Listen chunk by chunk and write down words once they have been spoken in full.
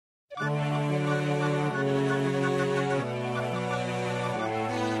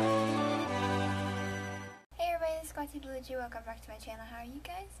Qutiya, welcome back to my channel. How are you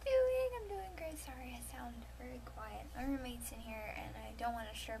guys doing? I'm doing great. Sorry, I sound very quiet. My roommate's in here and I don't want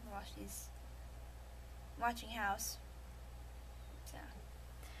to disturb her while she's watching House. So,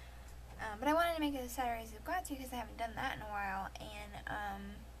 but I wanted to make it a Saturdays with Qutiya because I haven't done that in a while, and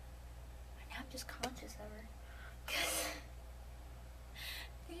now I'm just conscious of her. Cause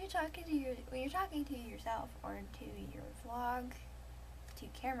when you're talking to yourself or to your vlog, to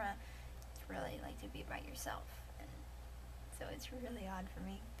camera, it's really like to be by yourself, and so it's really odd for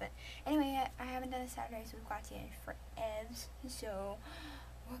me. But anyway, I haven't done a Saturdays with Qutiya for evs, so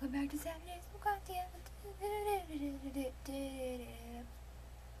welcome back to Saturdays with Qutiya.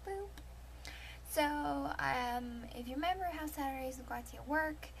 Boop. So if you remember how Saturdays with Qutiya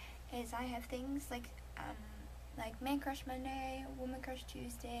work, is I have things like Man Crush Monday, Woman Crush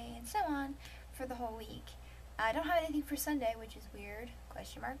Tuesday, and so on for the whole week. I don't have anything for Sunday, which is weird,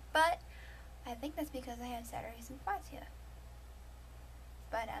 question mark, but I think that's because I have Saturdays with Qutiya.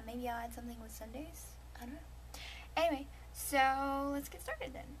 But maybe I'll add something with Sundays, I don't know. Anyway, so let's get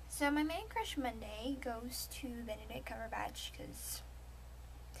started then. So my Man Crush Monday goes to Benedict Cumberbatch, because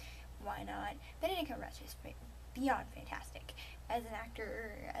why not? Benedict Cumberbatch is beyond fantastic as an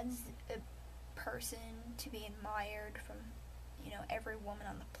actor, as a person to be admired from, every woman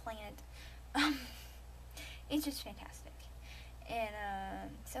on the planet. It's just fantastic.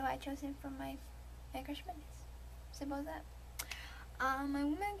 And so I chose him for my Man Crush Mondays. Simple as that. My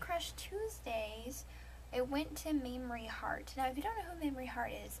Woman Crush Tuesdays, it went to Mamrie Hart. Now, if you don't know who Mamrie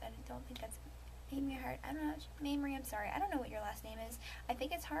Hart is, I don't think that's Mamrie Hart. I don't know. Mamrie, I'm sorry. I don't know what your last name is. I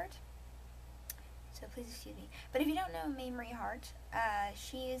think it's Hart. So please excuse me. But if you don't know Mamrie Hart,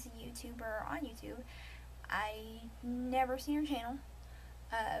 she is a YouTuber on YouTube. I never seen her channel.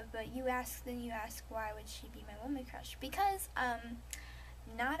 But you ask why would she be my woman crush? Because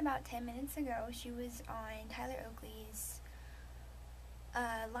not about 10 minutes ago, she was on Tyler Oakley's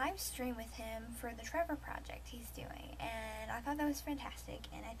live stream with him for the Trevor Project he's doing, and I thought that was fantastic.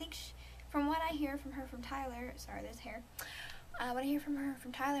 And I think from what I hear from her from Tyler, sorry, there's hair. What I hear from her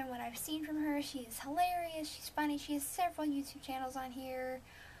from Tyler and what I've seen from her, she's hilarious, she's funny, she has several YouTube channels on here.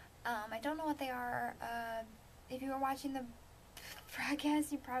 I don't know what they are. If you were watching the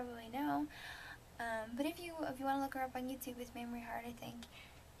broadcast, you probably know. But if you want to look her up on YouTube, it's Mamrie Hart, I think.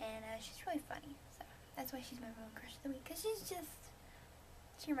 And she's really funny, so that's why she's my woman crush of the week, because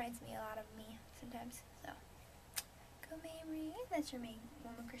she reminds me a lot of me sometimes. So go Mamrie. That's your main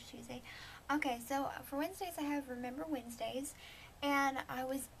woman crush Tuesday. Okay, so for Wednesdays I have Remember Wednesdays, and I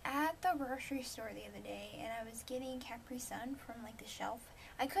was at the grocery store the other day and I was getting Capri Sun from like the shelf.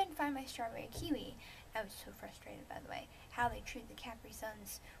 I couldn't find my strawberry kiwi. I was so frustrated, by the way, how they treat the Capri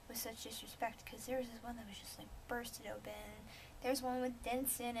Suns with such disrespect, because there was this one that was just like bursted open. There's one with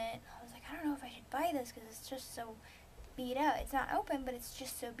dents in it. I was like, I don't know if I should buy this because it's just so beat up. It's not open, but it's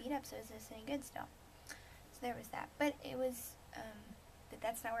just so beat up, so is this any good still? So there was that. But it was, but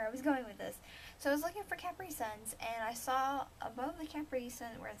that's not where I was going with this. So I was looking for Capri Suns, and I saw above the Capri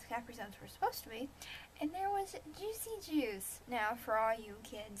Sun, where the Capri Suns were supposed to be, and there was Juicy Juice. Now, for all you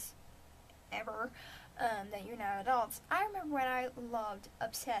kids ever, that you're now adults, I remember when I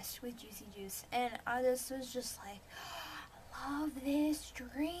obsessed with Juicy Juice, and I just was just like, I love this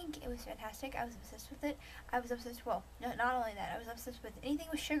drink. It was fantastic. I was obsessed with it. I was obsessed, well, not only that, I was obsessed with anything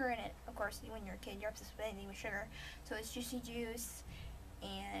with sugar in it. Of course, when you're a kid, you're obsessed with anything with sugar. So it's Juicy Juice,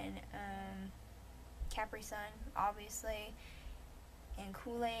 and Capri Sun, obviously, and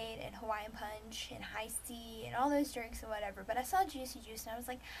Kool-Aid, and Hawaiian Punch, and High C, and all those drinks and whatever. But I saw Juicy Juice, and I was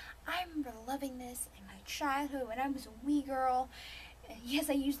like, I remember loving this in my childhood when I was a wee girl. And yes,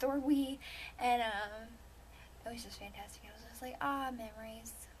 I used the word wee, and it was just fantastic. I was just like,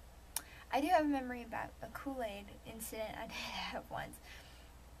 memories. I do have a memory about a Kool-Aid incident I did have once.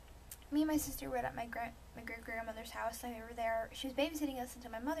 Me and my sister were at my great-grandmother's house, and we were there. She was babysitting us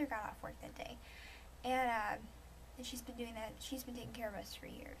until my mother got off work that day. And she's been doing that. She's been taking care of us for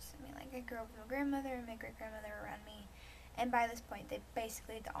years. I mean, like, I grew up with my grandmother and my great-grandmother around me. And by this point, they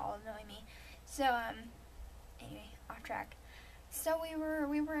basically all annoy me. So, anyway, off track. So we were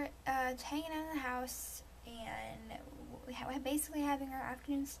hanging out in the house, and we had basically having our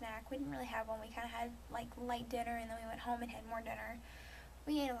afternoon snack. We didn't really have one. We kind of had like light dinner, and then we went home and had more dinner.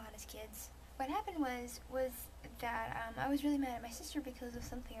 We ate a lot as kids. What happened was that I was really mad at my sister because of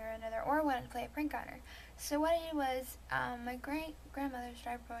something or another, or I wanted to play a prank on her. So what I did was, my great-grandmother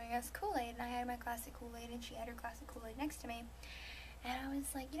started pouring us Kool-Aid, and I had my glass of Kool-Aid, and she had her glass of Kool-Aid next to me. And I was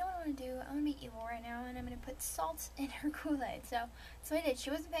like, you know what I want to do? I want to be evil right now, and I'm going to put salt in her Kool-Aid. So I did.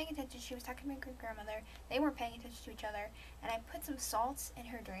 She wasn't paying attention. She was talking to my great-grandmother. They weren't paying attention to each other. And I put some salt in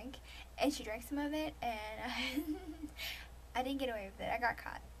her drink, and she drank some of it, and I didn't get away with it. I got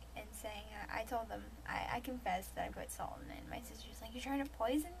caught. And saying, I told them, I confessed that I put salt in it. And my sister's like, you're trying to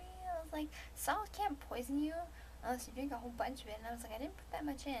poison me? I was like, salt can't poison you unless you drink a whole bunch of it. And I was like, I didn't put that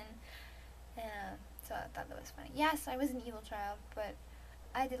much in. So I thought that was funny. Yes, I was an evil child, but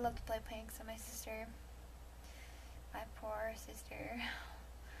I did love to play pranks on my sister. My poor sister.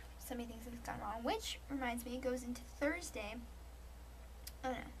 So many things have gone wrong. Which reminds me, it goes into Thursday.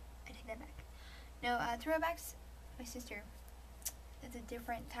 Oh no, I take that back. No, throwbacks. My sister. It's a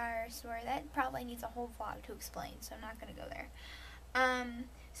different entire story. That probably needs a whole vlog to explain, so I'm not going to go there.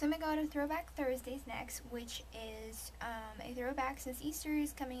 So I'm going to go to Throwback Thursdays next, which is a throwback since Easter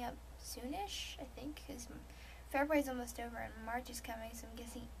is coming up soonish, I think, because February's almost over and March is coming, so I'm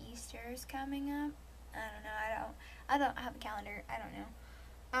guessing Easter is coming up. I don't know. I don't have a calendar. I don't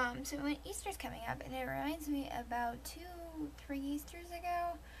know. So when Easter's coming up, and it reminds me about 2-3 Easters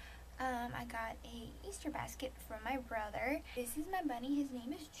ago, I got a Easter basket from my brother. This is my bunny. His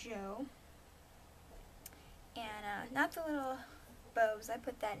name is Joe. And not the little bows. I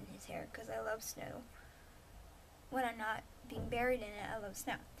put that in his hair because I love snow. When I'm not being buried in it, I love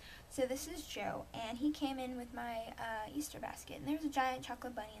snow. So this is Joe, and he came in with my Easter basket. And there's a giant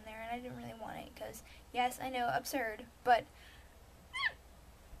chocolate bunny in there, and I didn't really want it because, yes, I know, absurd, but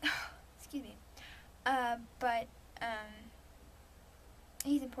excuse me.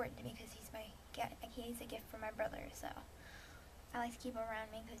 He's important to me because he's a gift from my brother, so I like to keep him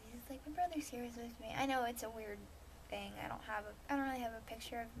around me because he's like, my brother's here with me. I know it's a weird thing. I don't really have a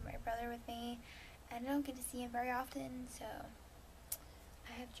picture of my brother with me, and I don't get to see him very often, so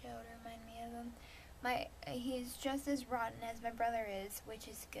I have Joe to remind me of him. He's just as rotten as my brother is, which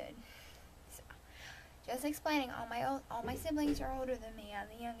is good. So, just explaining, all my siblings are older than me.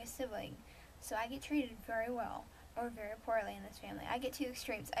 I'm the youngest sibling, so I get treated very well. Or very poorly in this family. I get two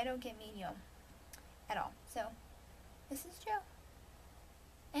extremes. I don't get medium at all. So, this is Joe.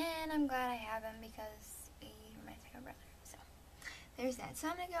 And I'm glad I have him because he reminds me of my brother. So, there's that. So,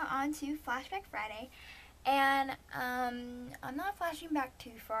 I'm going to go on to Flashback Friday. And I'm not flashing back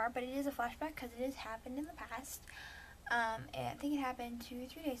too far, but it is a flashback because it has happened in the past. And I think it happened 2 or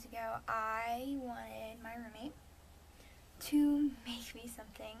 3 days ago. I wanted my roommate to make me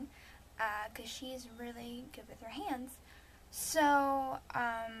something. Because she's really good with her hands. So,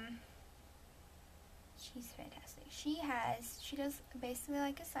 she's fantastic. She does basically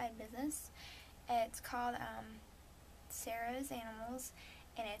like a side business. It's called, Sarah's Animals,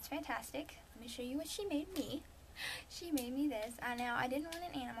 and it's fantastic. Let me show you what she made me. She made me this. Now, I didn't want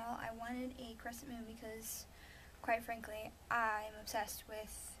an animal. I wanted a crescent moon because, quite frankly, I'm obsessed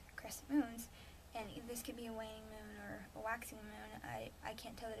with crescent moons. And this could be a waning moon or a waxing moon. I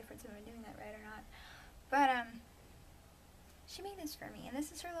can't tell the difference if I'm doing that right or not. But, she made this for me. And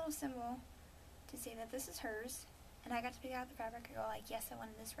this is her little symbol to say that this is hers. And I got to pick out the fabric. I go like, yes, I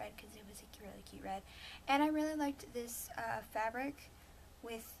wanted this red because it was a really cute red. And I really liked this fabric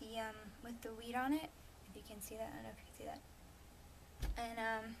with the wheat on it. If you can see that. I don't know if you can see that. And,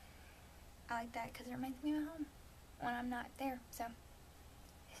 I like that because it reminds me of home when I'm not there. So,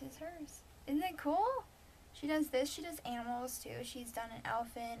 this is hers. Isn't it cool? She does this. She does animals, too. She's done an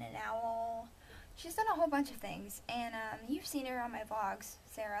elephant, an owl. She's done a whole bunch of things. And, you've seen her on my vlogs,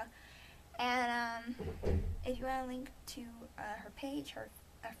 Sarah. And, if you want to link to her page, her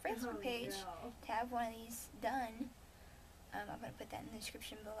Facebook page, to have one of these done, I'm going to put that in the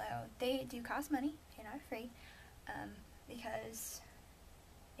description below. They do cost money. They're not free. Because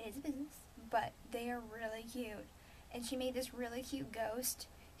it is a business. But they are really cute. And she made this really cute ghost.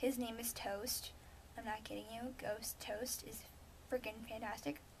 His name is Toast. I'm not kidding you. Ghost Toast is freaking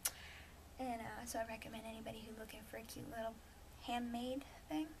fantastic. And so I recommend anybody who's looking for a cute little handmade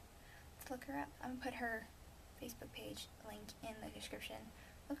thing to look her up. I'm going to put her Facebook page link in the description.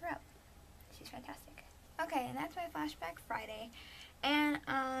 Look her up. She's fantastic. Okay, and that's my Flashback Friday. And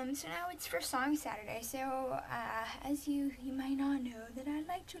so now it's for Song Saturday. So as you might not know, that I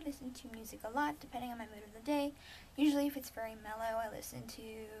like to listen to music a lot depending on my mood of the day. Usually if it's very mellow, I listen to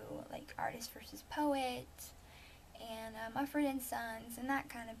like Artist versus Poet and Mumford and Sons and that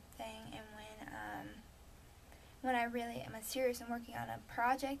kind of thing. And when I really am serious and working on a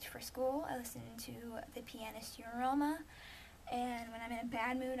project for school, I listen to The Pianist Uroma. And when I'm in a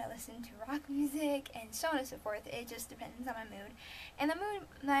bad mood, I listen to rock music, and so on and so forth. It just depends on my mood. And the mood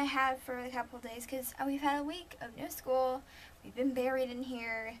that I have for a couple of days, because we've had a week of no school, we've been buried in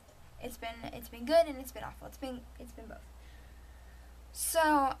here. It's been good and it's been awful. It's been both.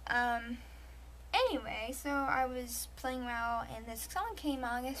 So, anyway, so I was playing WoW, and this song came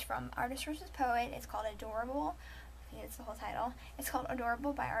on. It's from Artist vs. Poet. It's called Adorable. I think it's the whole title. It's called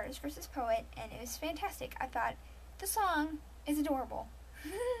Adorable by Artist vs. Poet, and it was fantastic. I thought, the song is adorable.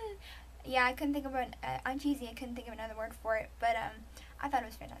 Yeah, I couldn't think of I'm cheesy, I couldn't think of another word for it, but, I thought it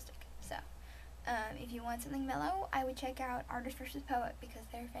was fantastic. So, if you want something mellow, I would check out Artist vs. Poet, because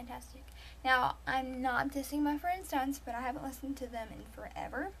they're fantastic. Now, I'm not dissing my friend Stunts, but I haven't listened to them in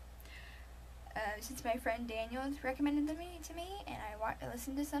forever. Since my friend Daniel recommended them to me, and I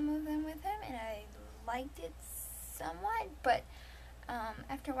listened to some of them with him, and I liked it somewhat, but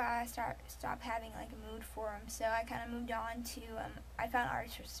after a while I stopped having like a mood for them, so I kind of moved on to, I found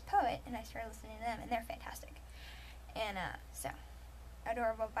Artist vs. Poet, and I started listening to them, and they're fantastic. And so,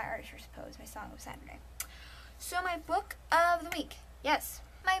 Adorable by Artist vs. Poet is my song of Saturday. So my book of the week, yes,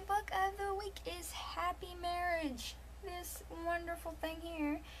 my book of the week is Happy Marriage. This wonderful thing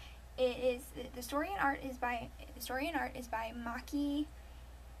here. It is the story and art is by Maki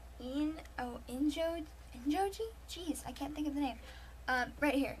Injoji. Jeez, I can't think of the name.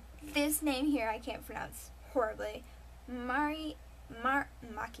 Right here. This name here I can't pronounce horribly. Maki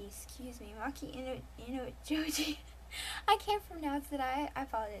Injoji. I can't pronounce it. I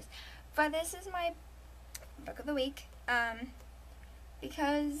apologize. But this is my book of the week.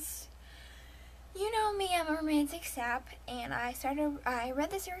 Because you know me, I'm a romantic sap, and I read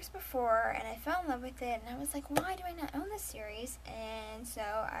the series before, and I fell in love with it, and I was like, why do I not own this series? And so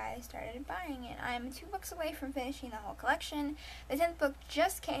I started buying it. I'm 2 books away from finishing the whole collection. The 10th book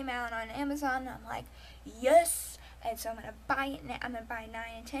just came out on Amazon, and I'm like, yes! And so I'm going to buy it now. I'm going to buy 9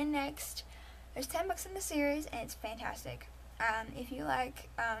 and 10 next. There's 10 books in the series, and it's fantastic. If you like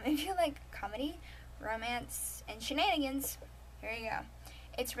comedy, romance, and shenanigans, here you go.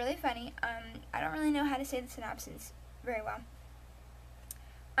 It's really funny. I don't really know how to say the synopsis very well.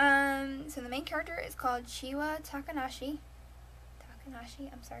 So the main character is called Chiwa Takanashi.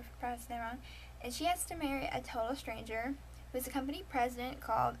 I'm sorry for pronouncing that wrong. And she has to marry a total stranger who is a company president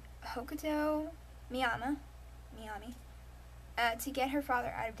called Hokuto Miyami, to get her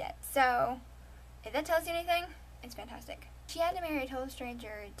father out of debt. So, if that tells you anything, it's fantastic. She had to marry a total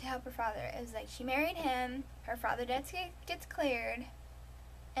stranger to help her father. It was like she married him, her father debt gets cleared,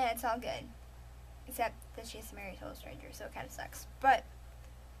 and it's all good. Except that she has to marry a total stranger, so it kind of sucks. But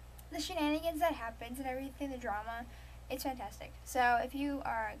the shenanigans that happens and everything, the drama, it's fantastic. So if you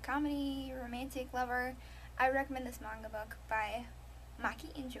are a comedy, romantic lover, I would recommend this manga book by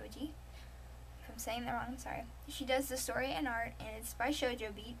Maki Injoji. If I'm saying that wrong, I'm sorry. She does the story and art, and it's by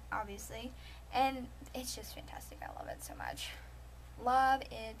Shoujo Beat, obviously. And it's just fantastic. I love it so much. Love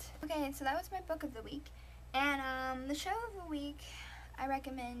it. Okay, so that was my book of the week. And the show of the week I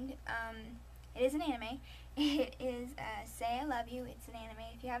recommend, it is an anime. It is Say I Love You. It's an anime.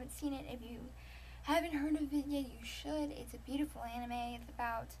 If you haven't seen it, if you haven't heard of it yet, you should. It's a beautiful anime. It's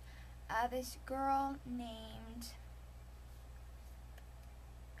about this girl named,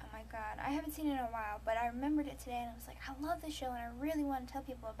 oh my god, I haven't seen it in a while, but I remembered it today, and I was like, I love this show, and I really want to tell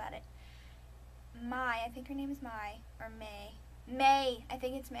people about it. Mai, I think her name is Mai, or May. May, I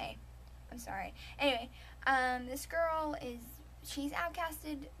think it's May. I'm sorry. Anyway, this girl she's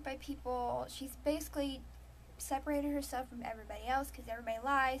outcasted by people. She's basically separated herself from everybody else because everybody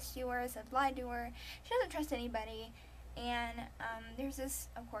lies to her, has lied to her. She doesn't trust anybody. And there's this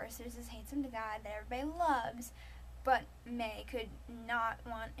handsome guy that everybody loves, but May could not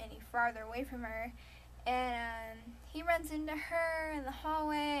want any farther away from her. And he runs into her in the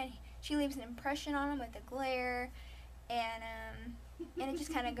hallway, and she leaves an impression on him with a glare. And it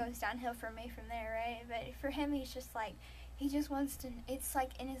just kind of goes downhill for May from there, right? But for him, he's just like, he just wants to, it's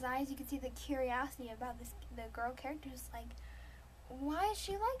like in his eyes you can see the curiosity about the girl character. Is like, why is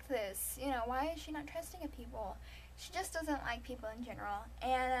she like this? You know, why is she not trusting of people? She just doesn't like people in general.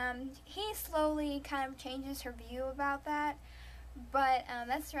 And he slowly kind of changes her view about that. But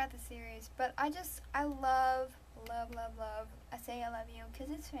that's throughout the series. But I love I Say I Love You because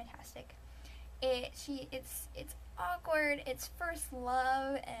it's fantastic. It's awkward. It's first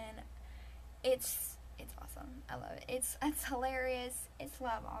love, and it's awesome. I love it. It's hilarious. It's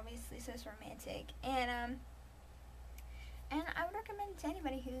love, obviously, so it's romantic. And I would recommend it to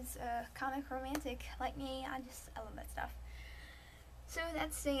anybody who's a comic romantic like me. I love that stuff. So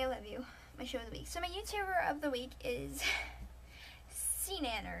that's Say I Love You, my show of the week. So my YouTuber of the week is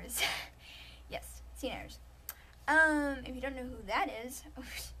Seananers. Yes, Seananers. If you don't know who that is,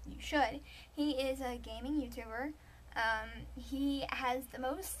 you should. He is a gaming YouTuber. He has the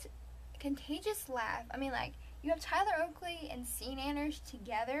most contagious laugh. I mean, like, you have Tyler Oakley and Seananers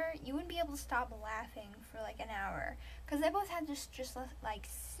together, you wouldn't be able to stop laughing for like an hour, because they both have just like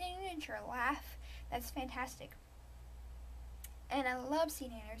signature laugh that's fantastic. And I love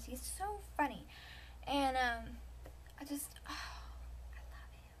Seananers. He's so funny, and I just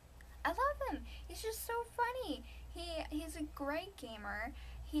I love him. He's just so funny. He's a great gamer.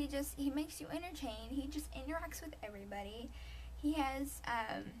 He makes you entertained. He just interacts with everybody. He has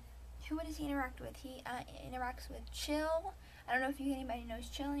who does he interact with? He interacts with Chill. I don't know if anybody knows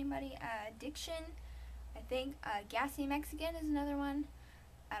Chill. Anybody? Addiction. I think Gassy Mexican is another one.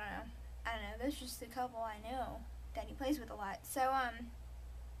 I don't know. There's just a couple I know that he plays with a lot. So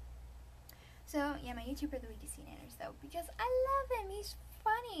yeah, my YouTuber of the week is Seananers though, because I love him. He's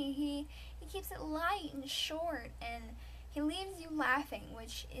funny. He keeps it light and short, and he leaves you laughing,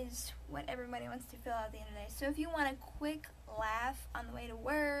 which is what everybody wants to feel at the end of the day. So if you want a quick laugh on the way to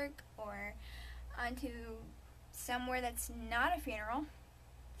work or onto somewhere that's not a funeral,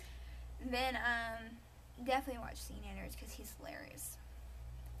 then definitely watch Seananers, because he's hilarious.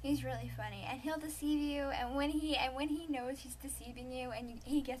 He's really funny, and he'll deceive you. And when he knows he's deceiving you, and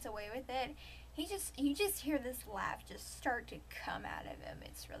he gets away with it, you just hear this laugh just start to come out of him.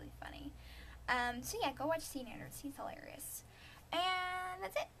 It's really funny. So yeah, go watch Seananers. He's hilarious. And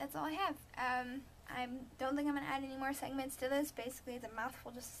that's it. That's all I have. I don't think I'm going to add any more segments to this. Basically, it's a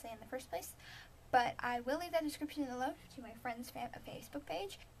mouthful just to say in the first place. But I will leave that description below to my friend's Facebook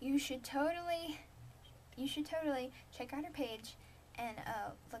page. You should totally check out her page and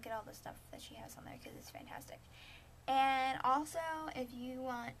look at all the stuff that she has on there, because it's fantastic. And also, if you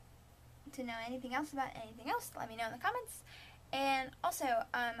want to know anything else about anything else, let me know in the comments. And also,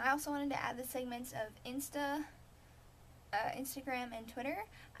 I also wanted to add the segments of Instagram and Twitter.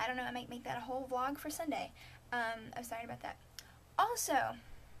 I don't know, I might make that a whole vlog for Sunday. I'm sorry about that. Also,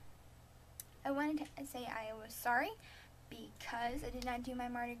 I wanted to say I was sorry because I did not do my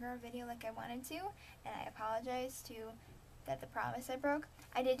Mardi Gras video like I wanted to, and I apologize to the promise I broke.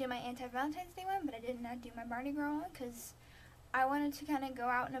 I did do my anti-Valentine's Day one, but I did not do my Mardi Gras one because I wanted to kind of go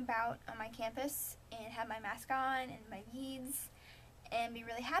out and about on my campus and have my mask on and my beads and be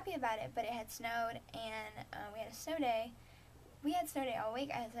really happy about it, but it had snowed, and we had a snow day. We had snow day all week,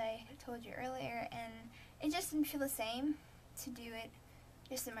 as I told you earlier, and it just didn't feel the same to do it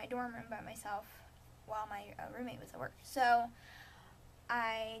just in my dorm room by myself while my roommate was at work. So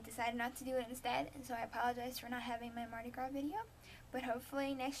I decided not to do it instead, and so I apologize for not having my Mardi Gras video, but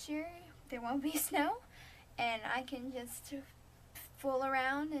hopefully next year there won't be snow and I can just fool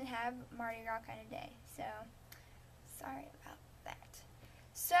around and have Mardi Gras kind of day. So sorry about that.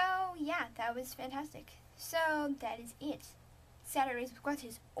 So yeah, that was fantastic. So that is it. Saturdays with Qutiya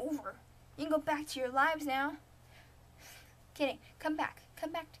is over. You can go back to your lives now. Kidding. Come back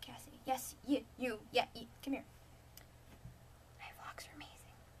to Cassie. Yes, you, yeah, come here. My vlogs are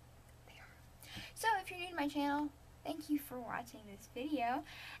amazing. They are. So if you're new to my channel, thank you for watching this video.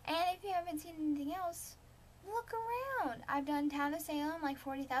 And if you haven't seen anything else, look around. I've done Town of Salem like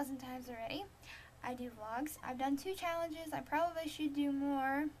 40,000 times already. I do vlogs. I've done 2 challenges. I probably should do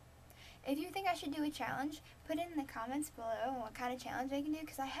more. If you think I should do a challenge, put it in the comments below what kind of challenge I can do,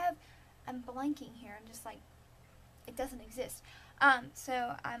 because I'm blanking here. I'm just like, it doesn't exist.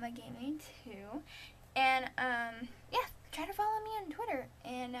 So I'm a gaming too. And yeah, try to follow me on Twitter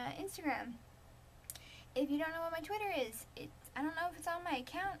and Instagram. If you don't know what my Twitter is, I don't know if it's on my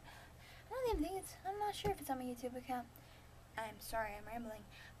account. I'm not sure if it's on my YouTube account. I'm sorry, I'm rambling.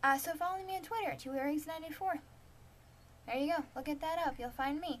 So follow me on Twitter, 2earrings94. There you go. Look at that up. You'll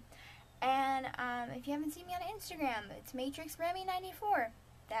find me. And if you haven't seen me on Instagram, it's MatrixRemy94.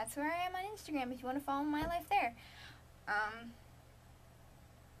 That's where I am on Instagram if you want to follow my life there.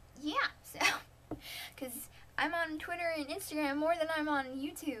 Yeah, so, because I'm on Twitter and Instagram more than I'm on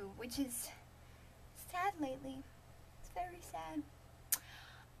YouTube, which is sad lately. It's very sad.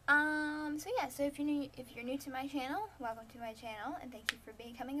 So yeah, so if you're new to my channel, welcome to my channel, and thank you for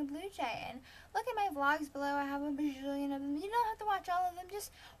becoming a Blue Jay. And look at my vlogs below. I have a bajillion of them. You don't have to watch all of them.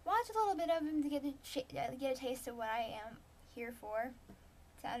 Just watch a little bit of them to get a taste of what I am here for.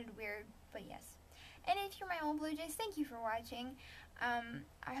 It sounded weird, but yes. And if you're my old Blue Jays, thank you for watching.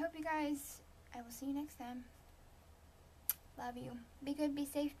 I hope you guys, I will see you next time. Love you. Be good, be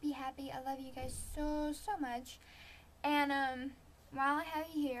safe, be happy. I love you guys so much. And while I have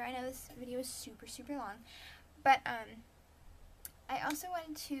you here, I know this video is super long, but I also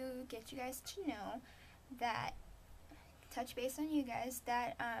wanted to get you guys to know that, touch base on you guys,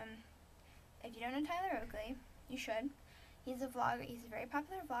 that if you don't know Tyler Oakley, you should. He's a vlogger. He's a very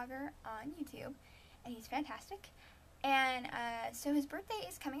popular vlogger on YouTube, and he's fantastic. And so his birthday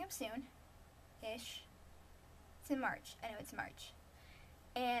is coming up soon-ish. in March. I know it's March.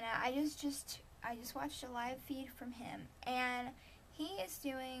 And I just watched a live feed from him, and he is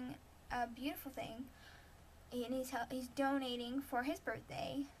doing a beautiful thing. And he's donating for his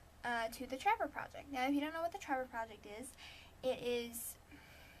birthday to the Trevor Project. Now, if you don't know what the Trevor Project is, it is,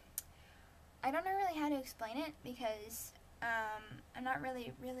 I don't know really how to explain it because I'm not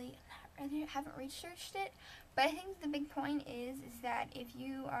really haven't researched it. But I think the big point is that if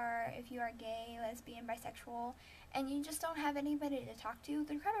you are gay, lesbian, bisexual, and you just don't have anybody to talk to,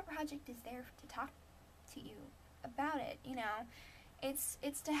 the Trevor Project is there to talk to you about it. You know, it's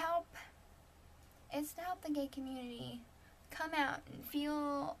to help the gay community come out and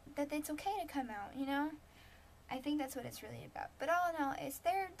feel that it's okay to come out. You know, I think that's what it's really about. But all in all, it's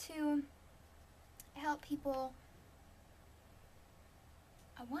there to help people.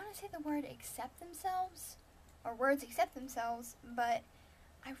 I want to say the word accept themselves, or words accept themselves, but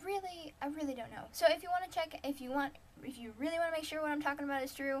I really don't know. So if you want to check, if you really want to make sure what I'm talking about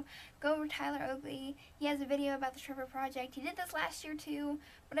is true, go over to Tyler Oakley. He has a video about the Trevor Project. He did this last year too,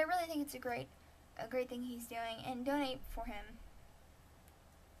 but I really think it's a great thing he's doing, and donate for him.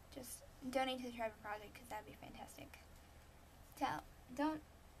 Just donate to the Trevor Project, because that'd be fantastic. Don't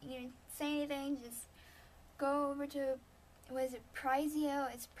say anything, just go over to, what is it, Prizeo?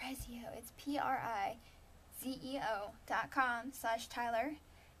 It's Prezeo. It's PRIZEO.com/Tyler,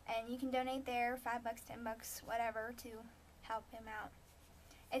 and you can donate there, $5, $10, whatever, to help him out.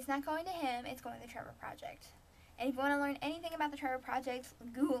 It's not going to him, it's going to the Trevor Project. And if you want to learn anything about the Trevor Project,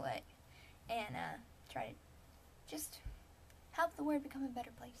 Google it, and try to just help the world become a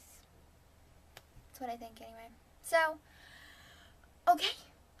better place. That's what I think, anyway. So, okay,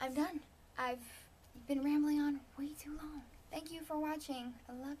 I'm done. I've been rambling on way too long. Thank you for watching.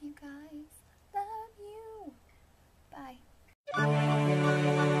 I love you guys. Love you. Bye.